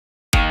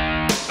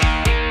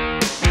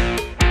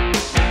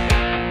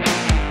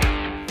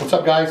What's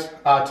up, guys?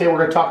 Today we're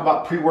going to talk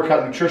about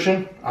pre-workout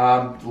nutrition.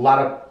 A lot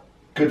of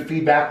good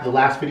feedback with the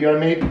last video I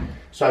made,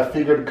 so I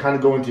figured to kind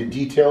of go into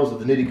details of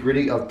the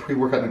nitty-gritty of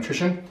pre-workout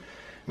nutrition.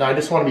 Now, I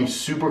just want to be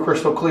super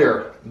crystal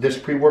clear. This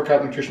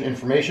pre-workout nutrition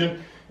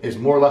information is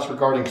more or less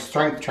regarding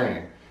strength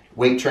training,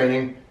 weight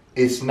training.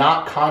 It's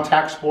not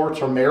contact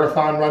sports or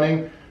marathon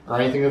running or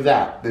anything of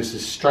that. This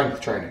is strength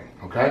training,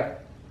 okay?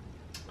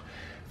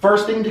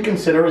 First thing to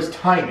consider is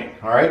timing,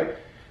 all right?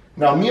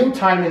 Now, meal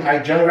timing, I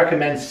generally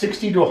recommend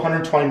 60 to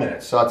 120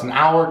 minutes. So that's an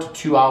hour to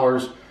 2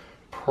 hours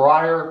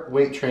prior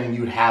weight training,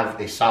 you'd have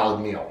a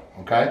solid meal,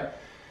 okay?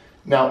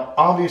 Now,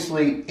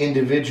 obviously,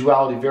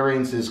 individuality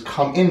variances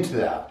come into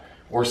that,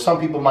 or some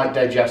people might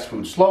digest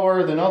food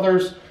slower than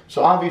others.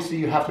 So obviously,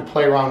 you have to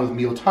play around with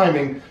meal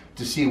timing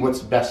to see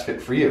what's best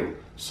fit for you.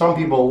 Some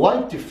people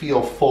like to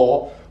feel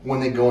full when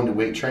they go into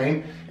weight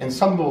training, and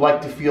some people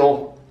like to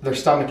feel their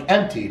stomach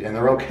emptied, and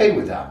they're okay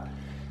with that.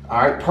 All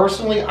right,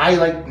 personally, I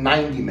like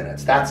 90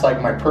 minutes. That's like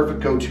my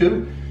perfect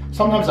go-to.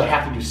 Sometimes I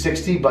have to do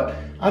 60, but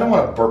I don't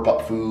want to burp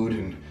up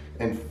food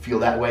and feel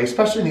that way,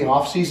 especially in the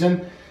off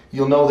season.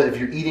 You'll know that if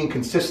you're eating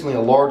consistently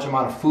a large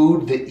amount of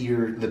food, that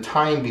the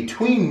time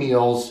between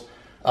meals,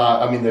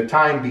 the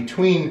time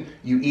between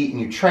you eat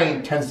and you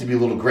train tends to be a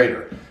little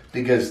greater,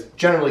 because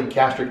generally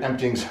gastric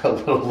emptying is a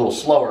little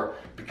slower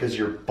because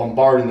you're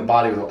bombarding the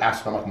body with an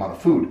astronomical amount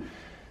of food.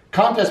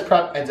 Contest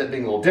prep ends up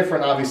being a little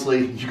different.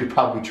 Obviously, you could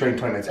probably train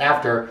 20 minutes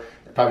after,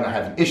 probably not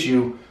have an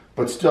issue,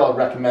 but still I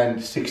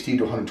recommend 60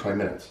 to 120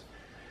 minutes.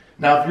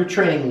 Now, if you're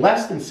training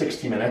less than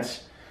 60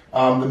 minutes,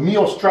 the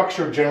meal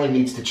structure generally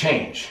needs to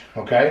change,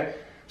 okay?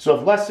 So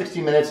if less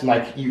 60 minutes, and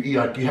like you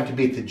have to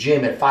be at the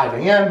gym at 5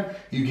 a.m.,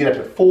 you get up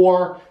at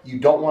 4, you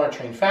don't want to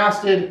train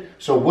fasted,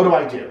 so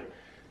what do?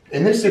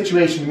 In this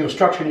situation, the meal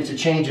structure needs to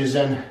change, as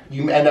in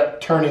you end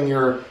up turning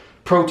your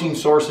protein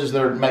sources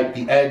that might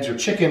be eggs or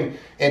chicken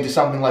into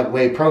something like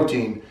whey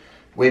protein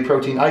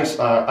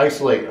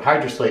isolate,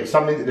 hydroslate,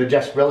 something that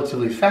digests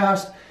relatively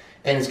fast,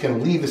 and it's going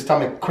to leave the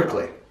stomach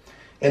quickly.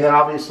 And then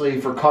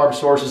obviously for carb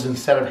sources,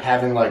 instead of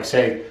having like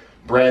say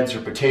breads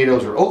or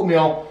potatoes or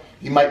oatmeal,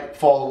 you might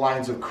follow the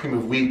lines of cream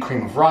of wheat,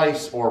 cream of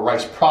rice, or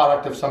rice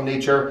product of some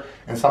nature,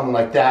 and something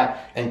like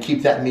that, and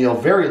keep that meal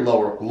very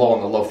low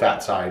on the low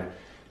fat side.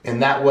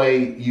 And that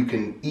way you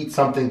can eat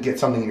something, get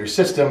something in your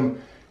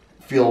system,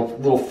 feel a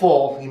little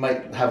full. You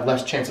might have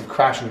less chance of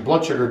crashing your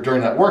blood sugar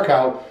during that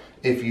workout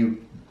if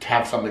you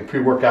have something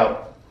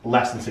pre-workout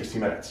less than 60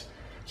 minutes.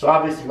 So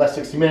obviously less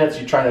 60 minutes,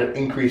 you're trying to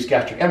increase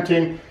gastric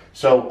emptying.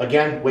 So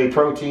again, whey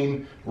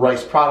protein,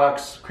 rice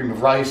products, cream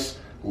of rice,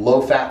 low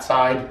fat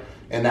side,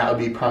 and that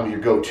would be probably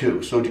your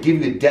go-to. So to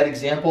give you a dead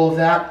example of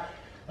that,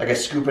 like a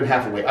scoop and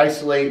half of whey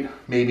isolate,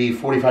 maybe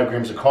 45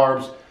 grams of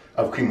carbs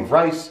of cream of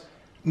rice,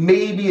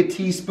 maybe a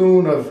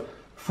teaspoon of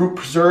fruit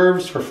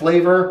preserves for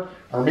flavor,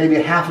 or maybe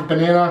a half a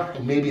banana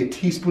and maybe a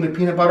teaspoon of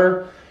peanut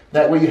butter.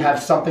 That way you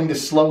have something to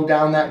slow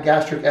down that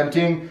gastric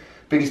emptying,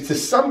 because to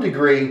some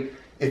degree,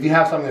 if you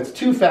have something that's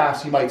too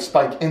fast, you might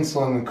spike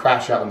insulin and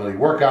crash out in the middle of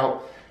your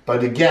workout.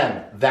 But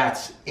again,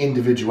 that's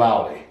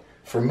individuality.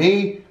 For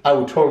me, I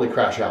would totally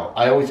crash out.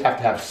 I always have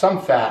to have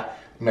some fat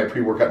in my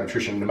pre-workout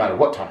nutrition no matter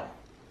what time.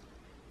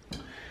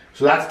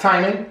 So that's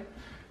timing.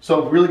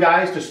 So really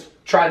guys, just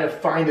try to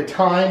find a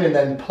time and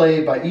then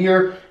play by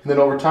ear, and then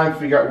over time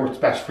figure out what's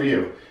best for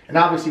you. And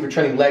obviously if you're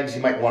training legs,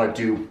 you might want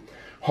to do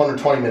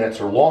 120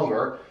 minutes or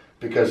longer,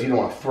 because you don't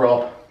want to throw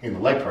up in the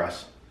leg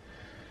press.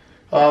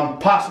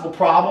 Possible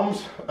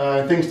problems,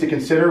 things to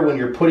consider when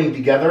you're putting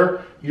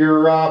together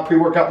your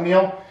pre-workout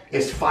meal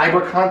is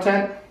fiber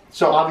content.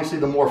 So obviously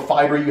the more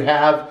fiber you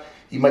have,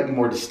 you might be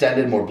more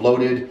distended, more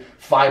bloated.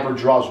 Fiber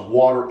draws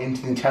water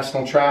into the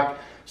intestinal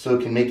tract, so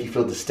it can make you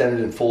feel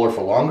distended and fuller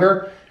for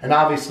longer. And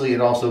obviously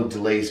it also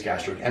delays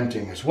gastric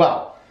emptying as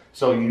well.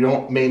 So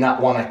you may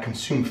not want to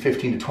consume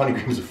 15 to 20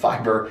 grams of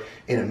fiber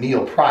in a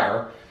meal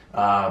prior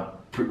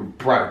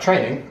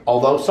training,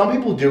 although some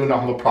people do and don't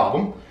have a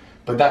problem,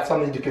 but that's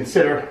something to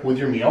consider with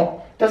your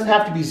meal. It doesn't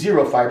have to be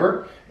zero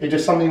fiber. It's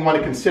just something you want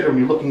to consider when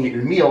you're looking at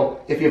your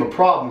meal if you have a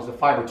problem. Is the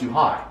fiber too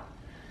high?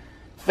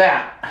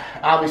 Fat.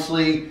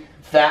 Obviously,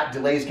 fat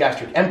delays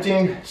gastric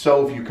emptying,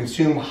 so if you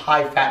consume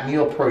high-fat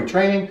meal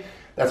pre-training,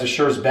 that's a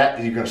sure bet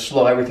that you're going to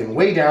slow everything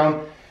way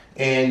down,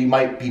 and you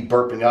might be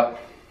burping up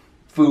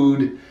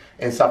food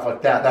and stuff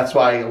like that. That's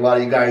why a lot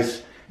of you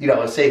guys,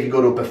 let's say if you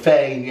go to a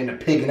buffet and you end up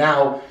pigging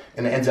out,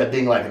 and it ends up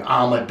being like an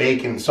omelet,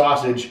 bacon,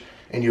 sausage,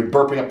 and you're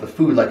burping up the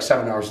food like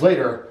 7 hours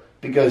later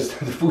because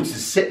the food's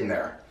just sitting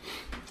there.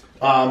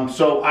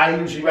 So I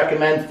usually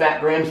recommend fat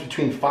grams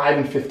between 5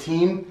 and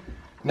 15.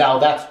 Now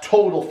that's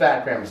total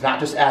fat grams, not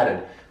just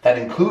added. That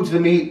includes the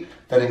meat,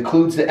 that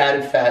includes the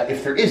added fat,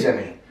 if there is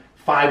any,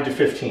 5 to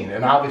 15.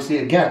 And obviously,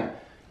 again,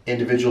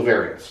 individual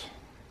variance.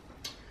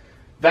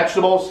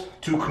 Vegetables,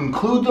 to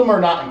conclude them or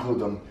not include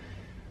them,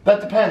 that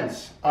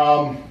depends.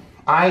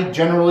 I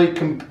generally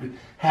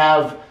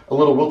have a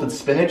little wilted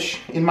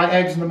spinach in my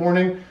eggs in the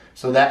morning,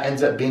 so that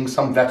ends up being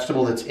some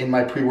vegetable that's in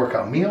my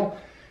pre-workout meal.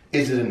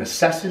 Is it a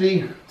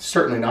necessity?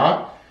 Certainly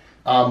not.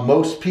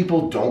 Most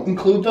people don't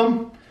include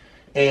them,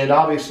 And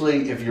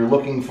obviously, if you're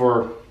looking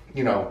for,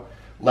 you know,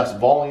 less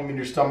volume in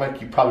your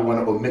stomach, you probably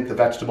want to omit the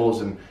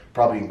vegetables and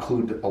probably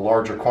include a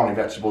larger quantity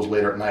of vegetables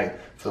later at night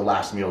for the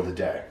last meal of the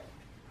day.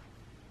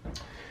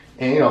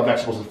 And you know,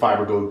 vegetables and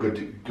fiber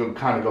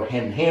kind of go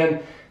hand in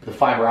hand. The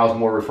fiber I was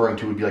more referring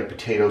to would be like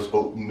potatoes,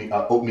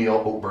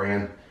 oatmeal, oat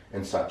bran,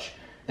 and such.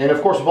 And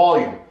of course,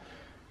 volume.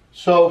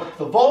 So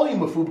the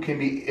volume of food can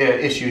be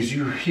issues.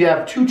 You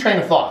have two train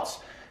of thoughts.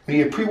 When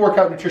you have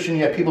pre-workout nutrition,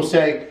 you have people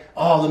say,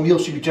 oh, the meal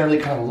should be generally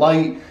kind of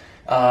light.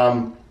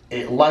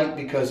 Light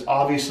because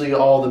obviously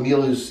all the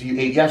meals you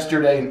ate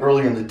yesterday and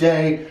earlier in the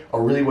day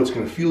are really what's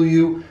going to fuel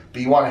you,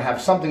 but you want to have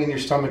something in your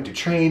stomach to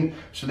train,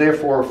 so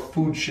therefore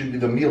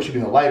the meal should be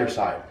on the lighter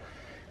side.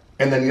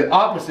 And then the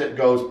opposite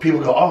goes,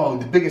 people go, oh,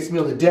 the biggest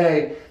meal of the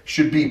day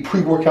should be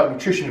pre-workout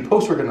nutrition and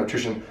post-workout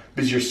nutrition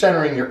because you're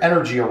centering your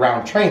energy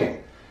around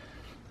training.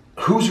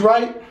 Who's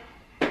right?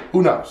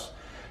 Who knows?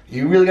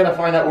 You really got to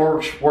find out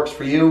what works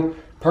for you.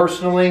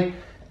 Personally,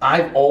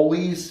 I've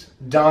always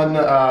done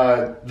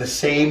the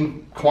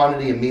same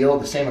quantity of meal,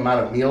 the same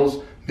amount of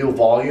meal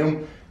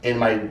volume in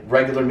my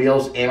regular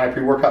meals and my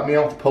pre-workout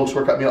meal. The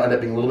post-workout meal ended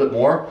up being a little bit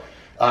more.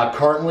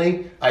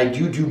 Currently, I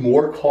do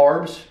more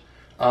carbs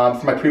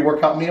for my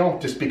pre-workout meal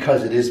just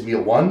because it is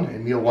meal one,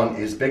 and meal one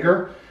is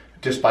bigger.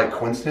 Just by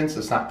coincidence,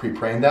 it's not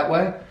pre-planned that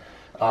way.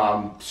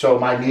 So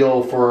my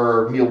meal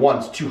for meal one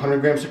is 200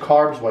 grams of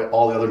carbs, while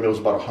all the other meals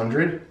about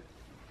 100,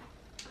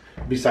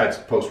 besides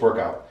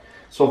post-workout.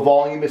 So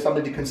volume is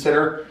something to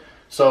consider.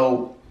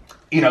 So,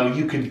 you know,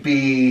 you could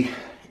be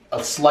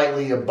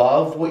slightly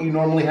above what you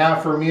normally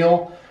have for a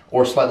meal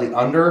or slightly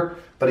under,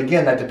 but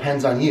again, that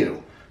depends on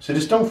you. So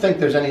just don't think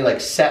there's any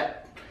like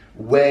set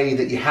way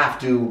that you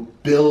have to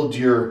build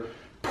your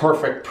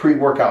perfect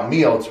pre-workout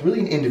meal. It's really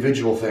an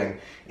individual thing.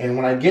 And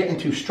when I get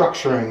into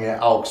structuring it,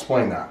 I'll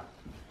explain that.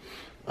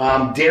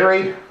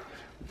 Dairy,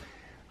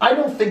 I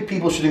don't think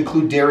people should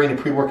include dairy in a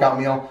pre-workout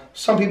meal.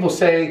 Some people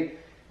say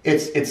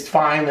it's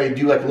fine. They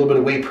do like a little bit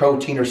of whey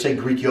protein or say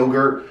Greek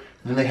yogurt,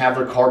 and then they have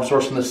their carb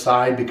source on the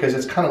side because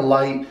it's kind of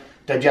light,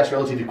 digests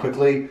relatively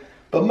quickly.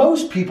 But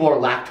most people are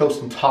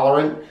lactose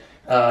intolerant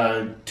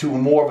to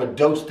more of a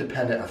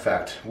dose-dependent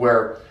effect,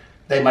 where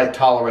they might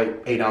tolerate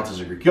 8 ounces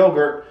of Greek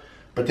yogurt,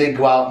 but they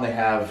go out and they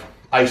have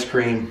ice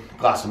cream, a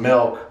glass of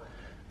milk,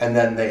 and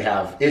then they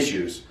have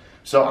issues.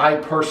 So I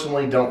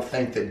personally don't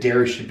think that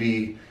dairy should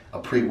be a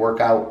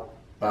pre-workout,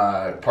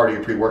 part of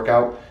your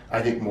pre-workout.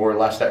 I think more or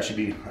less that should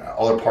be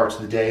other parts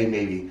of the day,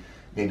 maybe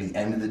the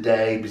end of the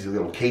day, because there's a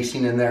little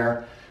casein in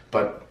there.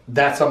 But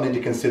that's something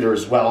to consider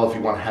as well if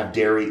you want to have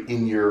dairy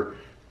in your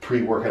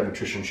pre-workout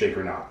nutrition shake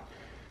or not.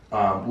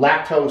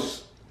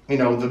 Lactose, you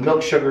know, the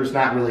milk sugar is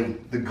not really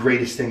the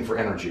greatest thing for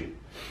energy.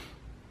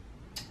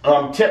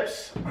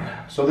 Tips.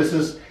 So this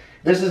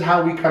is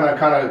how we kind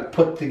of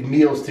put the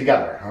meals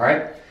together. All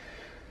right.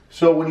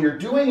 So when you're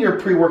doing your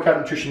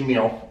pre-workout nutrition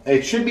meal,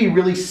 it should be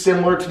really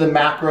similar to the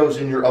macros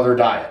in your other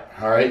diet.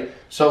 All right.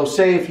 So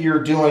say if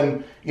you're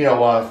doing, you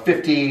know,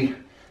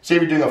 say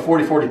if you're doing a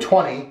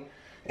 40-40-20,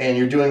 and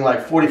you're doing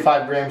like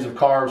 45 grams of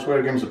carbs,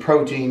 40 grams of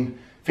protein,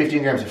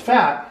 15 grams of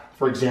fat,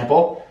 for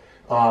example,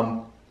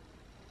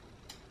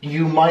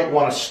 you might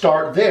want to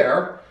start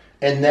there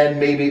and then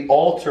maybe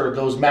alter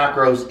those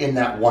macros in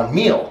that one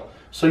meal.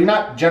 So you're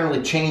not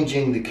generally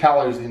changing the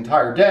calories the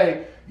entire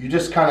day, you're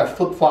just kind of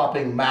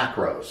flip-flopping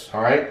macros,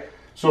 all right?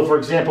 So for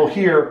example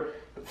here,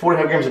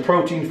 45 grams of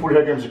protein,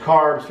 45 grams of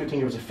carbs, 15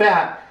 grams of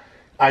fat,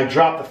 I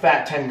dropped the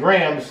fat 10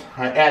 grams,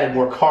 I added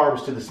more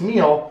carbs to this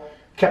meal,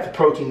 kept the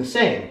protein the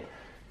same.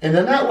 And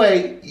then that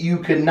way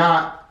you're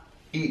not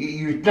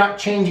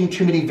changing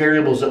too many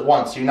variables at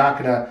once. You're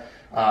not gonna,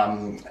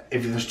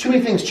 if there's too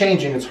many things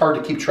changing, it's hard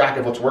to keep track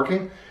of what's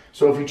working.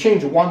 So if you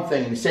change one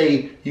thing and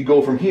say you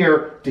go from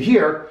here to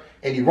here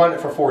and you run it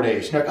for 4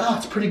 days, you're like, oh,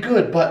 it's pretty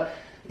good, but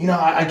you know,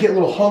 I get a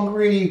little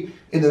hungry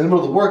in the middle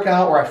of the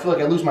workout, or I feel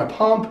like I lose my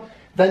pump,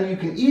 then you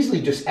can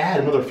easily just add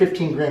another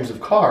 15 grams of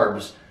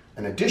carbs,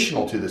 an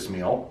additional to this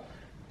meal,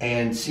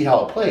 and see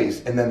how it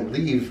plays, and then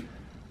leave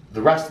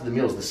the rest of the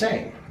meals the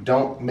same.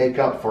 Don't make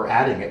up for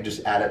adding it,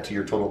 just add it to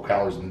your total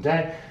calories in the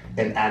day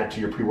and add it to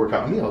your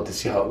pre-workout meal to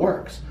see how it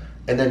works,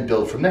 and then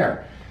build from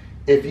there.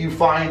 If you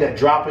find that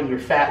dropping your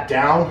fat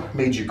down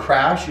made you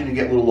crash and you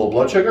get a little low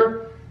blood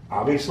sugar,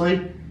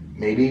 obviously,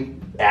 maybe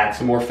add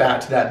some more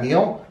fat to that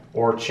meal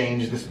or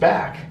change this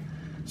back.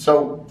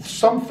 So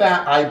some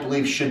fat, I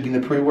believe, should be in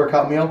the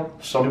pre-workout meal.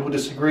 Some people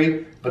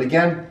disagree, but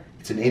again,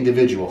 it's an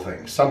individual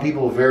thing. Some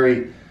people are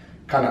very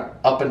kind of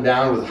up and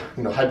down with,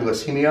 you know,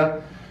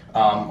 hypoglycemia,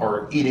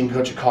 or eating a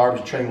bunch of carbs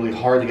and training really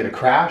hard to get a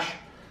crash.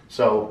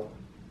 So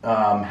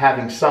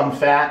having some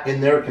fat in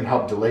there can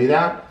help delay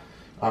that.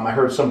 I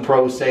heard some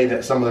pros say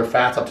that some of their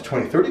fats up to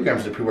 20-30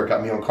 grams of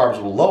pre-workout meal and carbs a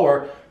little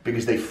lower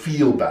because they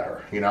feel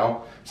better, you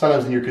know.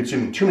 Sometimes when you're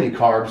consuming too many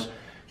carbs,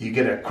 you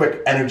get a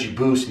quick energy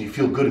boost and you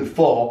feel good and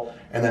full,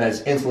 and then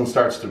as insulin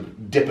starts to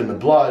dip in the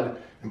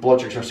blood and blood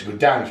sugar starts to go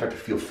down, you start to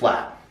feel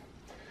flat.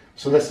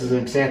 So this is an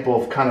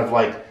example of kind of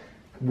like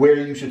where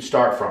you should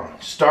start from.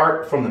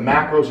 Start from the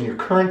macros in your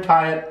current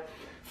diet,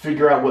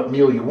 figure out what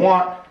meal you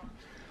want,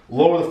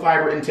 lower the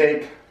fiber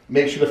intake,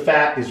 make sure the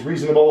fat is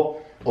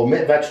reasonable,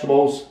 omit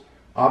vegetables,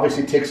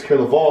 obviously takes care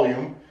of the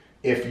volume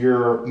if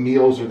your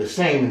meals are the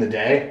same in the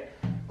day,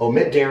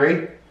 omit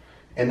dairy,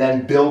 and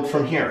then build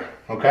from here,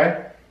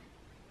 okay?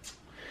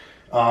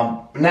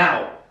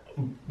 Now,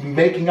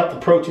 making up the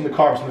protein, the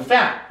carbs, and the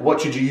fat,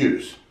 what should you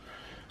use?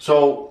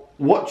 So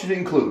what should it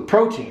include?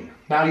 Protein.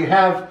 Now you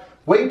have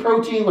whey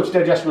protein, which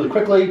digests really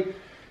quickly.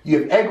 You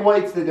have egg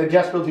whites that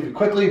digest relatively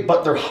quickly,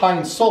 but they're high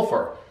in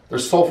sulfur. They're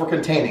sulfur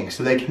containing,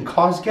 so they can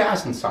cause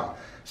gas in some,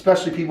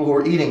 especially people who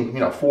are eating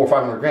 400 or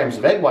 500 grams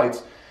of egg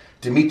whites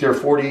to meet their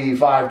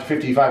 45 to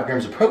 55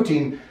 grams of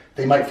protein.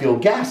 They might feel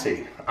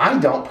gassy. I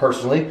don't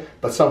personally,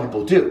 but some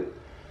people do.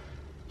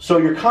 So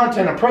your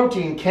content of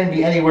protein can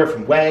be anywhere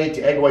from whey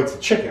to egg whites to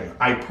chicken.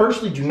 I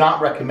personally do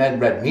not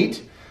recommend red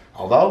meat,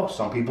 although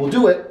some people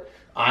do it.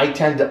 I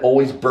tend to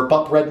always burp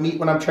up red meat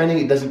when I'm training.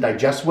 It doesn't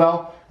digest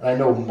well. And I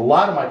know a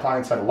lot of my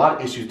clients have a lot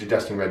of issues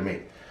digesting red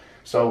meat.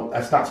 So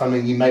that's not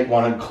something you might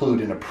want to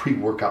include in a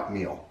pre-workout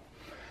meal.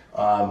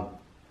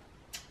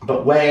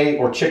 But whey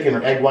or chicken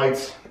or egg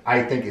whites,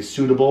 I think is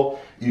suitable.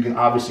 You can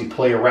obviously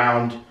play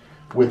around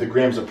with the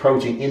grams of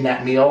protein in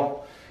that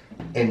meal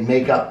and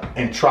make up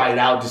and try it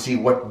out to see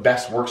what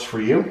best works for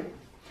you.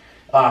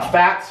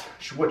 Fats,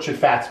 what should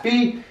fats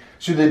be?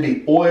 Should they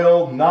be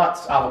oil,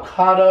 nuts,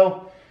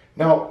 avocado?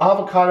 Now,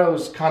 avocado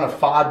is kind of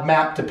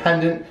FODMAP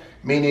dependent,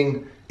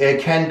 meaning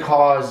it can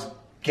cause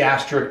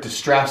gastric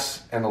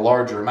distress in the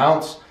larger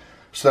amounts.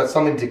 So that's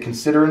something to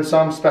consider in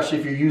some, especially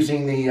if you're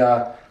using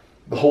the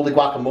holy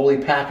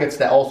guacamole packets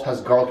that also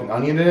has garlic and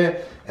onion in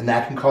it, and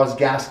that can cause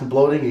gas and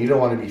bloating, and you don't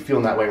want to be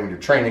feeling that way when you're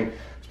training,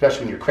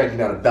 especially when you're cranking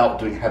down a belt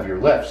doing heavier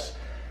lifts.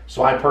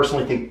 So I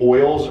personally think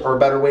oils are a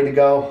better way to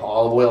go.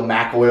 Olive oil,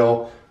 mac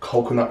oil,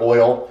 coconut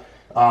oil.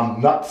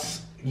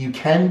 Nuts you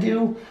can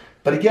do,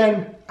 but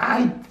again,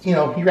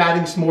 you're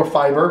adding some more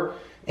fiber,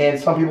 and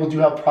some people do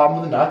have a problem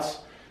with the nuts.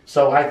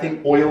 So I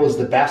think oil is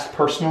the best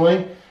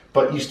personally,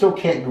 but you still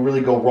can't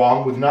really go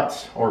wrong with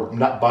nuts or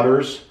nut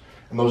butters,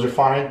 and those are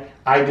fine.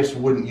 I just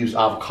wouldn't use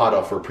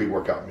avocado for a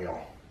pre-workout meal.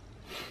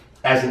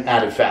 As an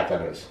added fat,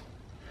 that is.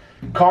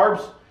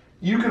 Carbs,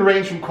 you can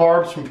range from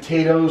carbs from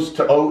potatoes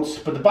to oats,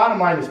 but the bottom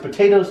line is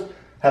potatoes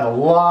have a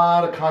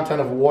lot of content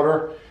of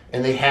water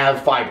and they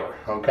have fiber,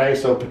 okay?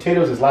 So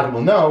potatoes, as a lot of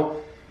people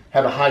know,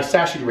 have a high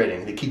satiety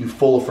rating. They keep you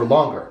full for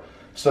longer.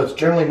 So it's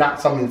generally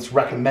not something that's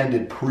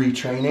recommended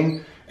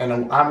pre-training,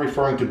 and I'm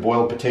referring to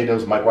boiled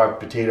potatoes, microwave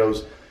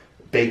potatoes,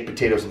 baked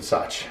potatoes and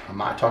such. I'm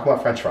not talking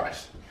about French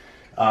fries.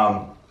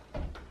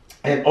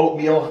 And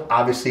oatmeal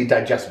obviously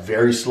digests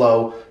very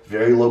slow,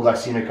 very low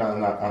glycemic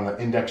on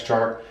the index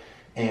chart,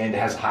 and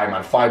has a high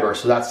amount of fiber.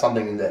 So that's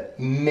something that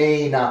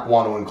may not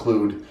want to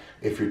include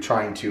if you're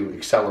trying to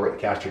accelerate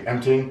gastric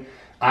emptying.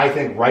 I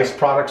think rice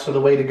products are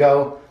the way to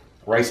go.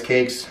 Rice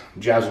cakes,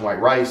 jasmine white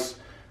rice,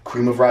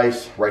 cream of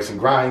rice, rice and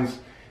grinds,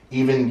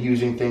 even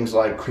using things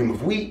like cream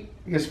of wheat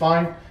is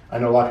fine. I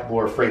know a lot of people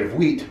are afraid of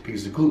wheat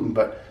because of gluten,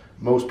 but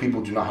most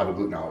people do not have a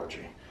gluten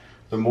allergy.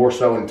 They're more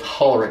so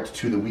intolerant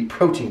to the wheat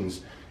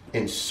proteins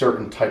in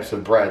certain types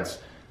of breads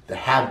that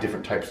have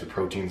different types of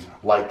proteins,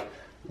 like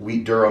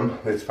wheat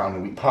durum that's found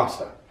in wheat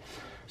pasta.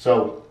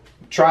 So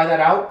try that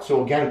out.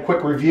 So again, a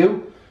quick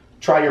review.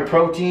 Try your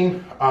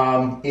protein,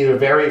 either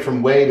vary it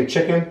from whey to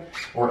chicken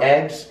or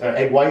eggs,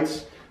 egg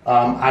whites.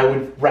 I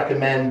would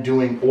recommend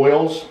doing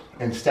oils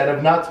instead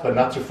of nuts, but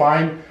nuts are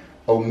fine.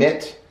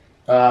 Omit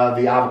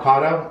the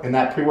avocado in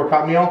that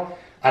pre-workout meal.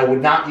 I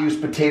would not use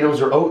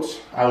potatoes or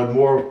oats. I would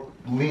more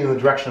lean in the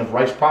direction of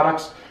rice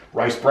products,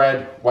 rice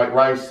bread, white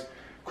rice,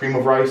 cream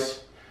of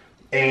rice,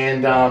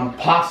 and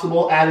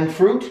possible adding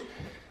fruit.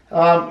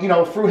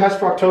 Fruit has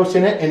fructose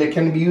in it, and it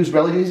can be used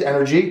relatively as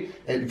energy.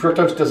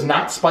 Fructose does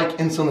not spike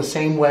insulin the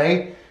same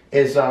way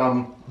as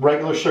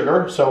regular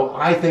sugar, so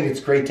I think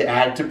it's great to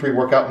add to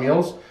pre-workout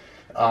meals.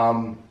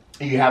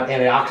 You have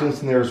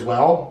antioxidants in there as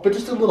well, but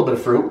just a little bit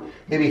of fruit,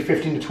 maybe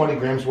 15 to 20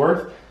 grams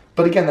worth.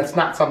 But again, that's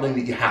not something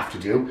that you have to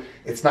do.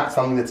 It's not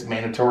something that's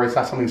mandatory. It's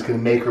not something that's going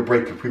to make or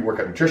break your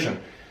pre-workout nutrition.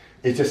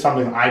 It's just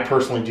something I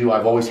personally do.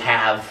 I've always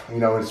have,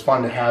 and it's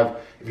fun to have.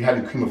 If you're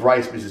having cream of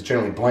rice, because it's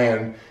generally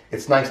bland,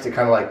 it's nice to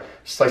kind of like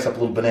slice up a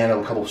little banana,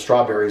 a couple of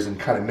strawberries, and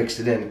kind of mix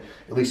it in.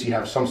 At least you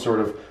have some sort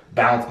of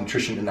balanced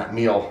nutrition in that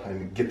meal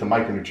and get the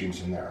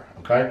micronutrients in there,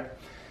 okay?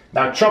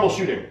 Now,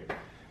 troubleshooting.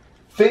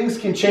 Things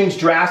can change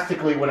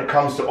drastically when it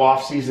comes to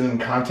off-season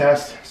and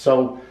contests.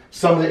 So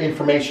some of the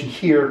information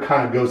here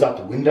kind of goes out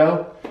the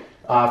window.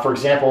 For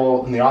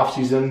example, in the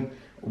off-season,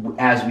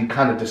 as we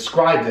kind of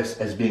describe this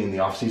as being in the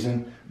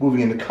off-season,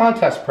 moving into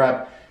contest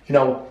prep,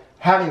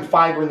 having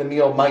fiber in the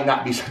meal might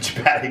not be such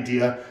a bad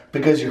idea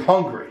because you're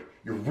hungry.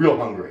 You're real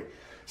hungry.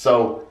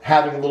 So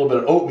having a little bit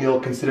of oatmeal,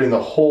 considering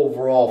the whole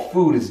overall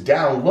food is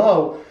down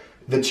low,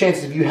 the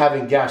chances of you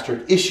having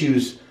gastric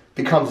issues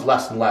becomes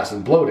less and less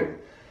and bloating.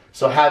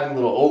 So having a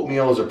little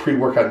oatmeal as a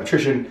pre-workout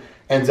nutrition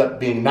ends up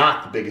being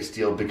not the biggest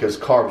deal because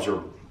carbs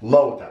are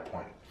low at that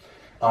point.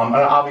 And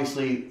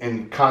obviously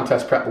in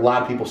contest prep, a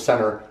lot of people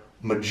center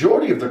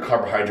majority of their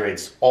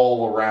carbohydrates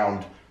all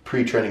around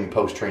pre-training and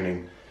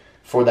post-training.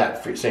 for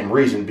that same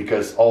reason,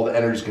 because all the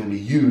energy is going to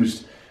be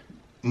used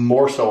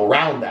more so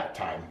around that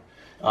time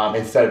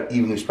instead of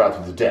evenly spread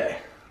through the day.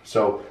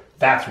 So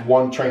that's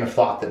one train of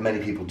thought that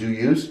many people do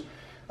use,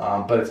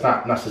 but it's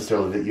not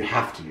necessarily that you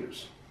have to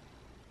use.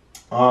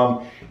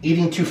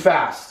 Eating too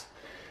fast.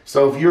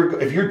 So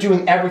if you're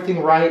doing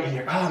everything right and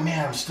you're, oh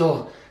man,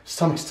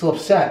 stomach's still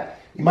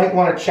upset, you might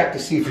want to check to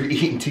see if you're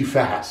eating too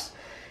fast.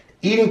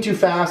 Eating too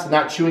fast and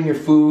not chewing your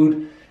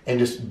food and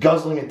just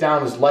guzzling it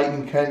down as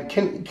lightning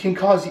can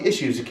cause you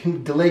issues. It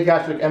can delay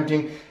gastric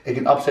emptying. It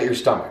can upset your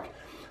stomach.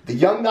 The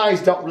young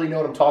guys don't really know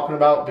what I'm talking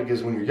about,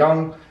 because when you're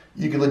young,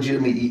 you can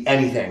legitimately eat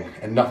anything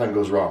and nothing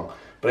goes wrong.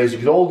 But as you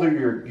get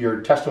older, your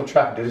intestinal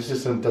tract digestive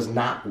system does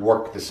not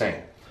work the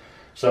same.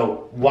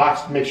 So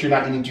make sure you're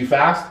not eating too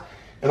fast.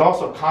 And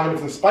also,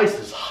 condiments and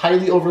spices,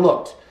 highly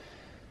overlooked.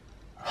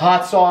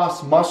 Hot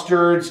sauce,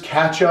 mustards,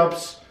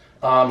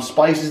 ketchups,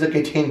 spices that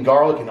contain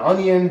garlic and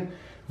onion,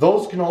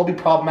 those can all be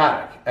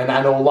problematic. And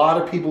I know a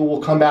lot of people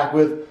will come back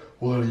with,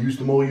 well, I use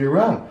them all year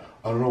round.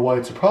 I don't know why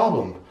it's a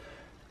problem.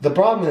 The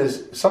problem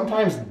is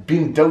sometimes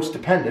being dose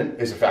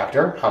dependent is a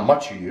factor, how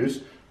much you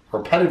use,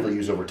 repetitively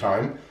use over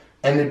time,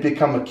 and they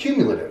become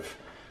accumulative.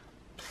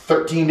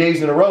 13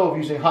 days in a row of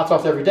using hot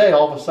sauce every day,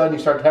 all of a sudden you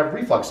start to have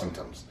reflux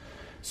symptoms.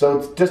 So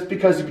it's just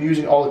because you're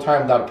using all the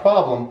time without a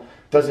problem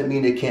doesn't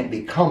mean it can't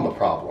become a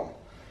problem.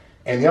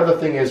 And the other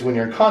thing is, when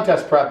you're in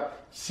contest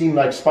prep, seem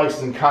like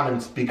spices and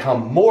condiments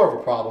become more of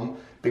a problem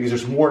because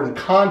there's more in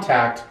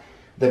contact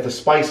that the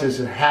spices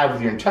have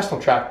with your intestinal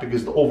tract,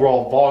 because the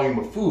overall volume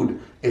of food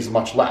is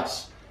much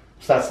less.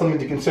 So that's something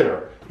to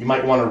consider. You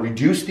might want to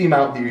reduce the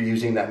amount that you're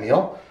using that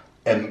meal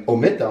and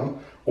omit them,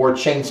 or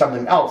change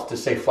something else to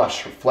say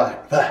fresh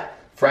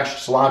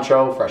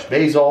cilantro, fresh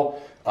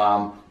basil,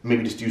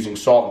 maybe just using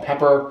salt and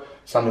pepper,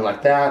 something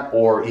like that,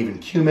 or even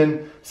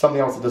cumin,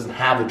 something else that doesn't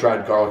have the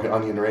dried garlic and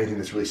onion or anything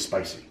that's really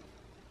spicy.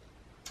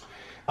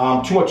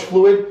 Too much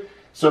fluid.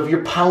 So if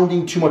you're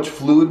pounding too much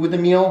fluid with a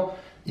meal,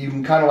 you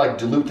can kind of like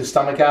dilute the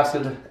stomach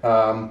acid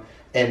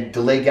and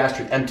delay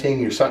gastric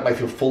emptying. Your stomach might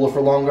feel fuller for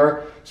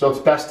longer. So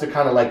it's best to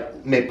kind of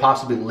like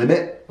possibly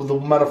limit the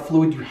amount of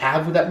fluid you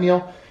have with that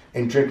meal,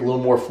 and drink a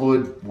little more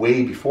fluid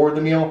way before the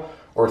meal,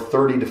 or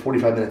 30 to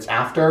 45 minutes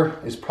after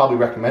is probably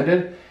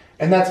recommended.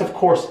 And that's, of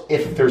course,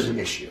 if there's an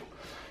issue.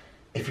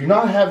 If you're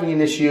not having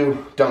an issue,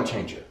 don't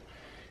change it.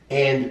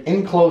 And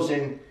in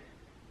closing,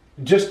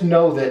 just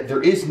know that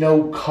there is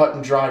no cut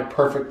and dry,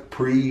 perfect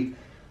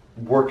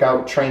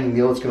pre-workout training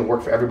meal that's going to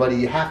work for everybody.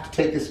 You have to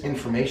take this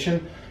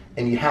information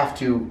and you have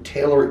to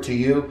tailor it to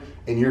you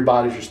and your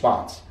body's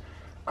response.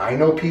 I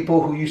know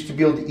people who used to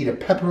be able to eat a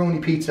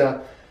pepperoni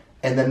pizza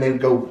and then they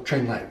would go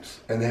train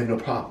legs and they have no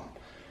problem.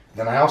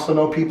 Then I also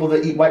know people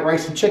that eat white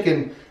rice and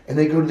chicken and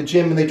they go to the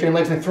gym and they train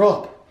legs and they throw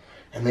up.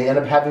 And they end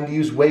up having to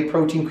use whey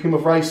protein, cream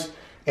of rice,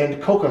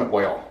 and coconut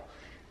oil.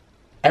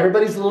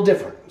 Everybody's a little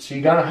different, so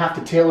you're gonna have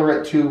to tailor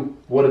it to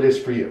what it is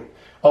for you.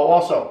 Oh,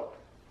 also,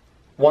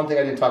 one thing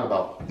I didn't talk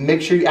about, make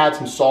sure you add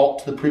some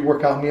salt to the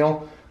pre-workout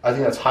meal. I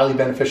think that's highly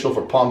beneficial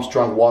for pumping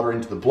strong water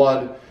into the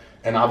blood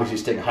and obviously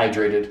staying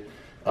hydrated.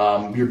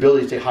 Your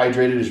ability to stay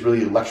hydrated is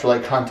really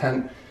electrolyte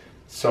content.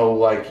 So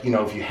like,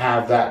 if you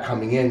have that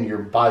coming in, your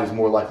body's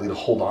more likely to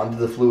hold on to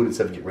the fluid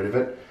instead of get rid of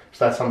it.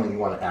 So that's something you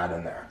want to add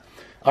in there.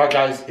 All right,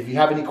 guys, if you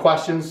have any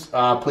questions,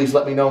 please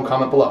let me know and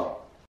comment below.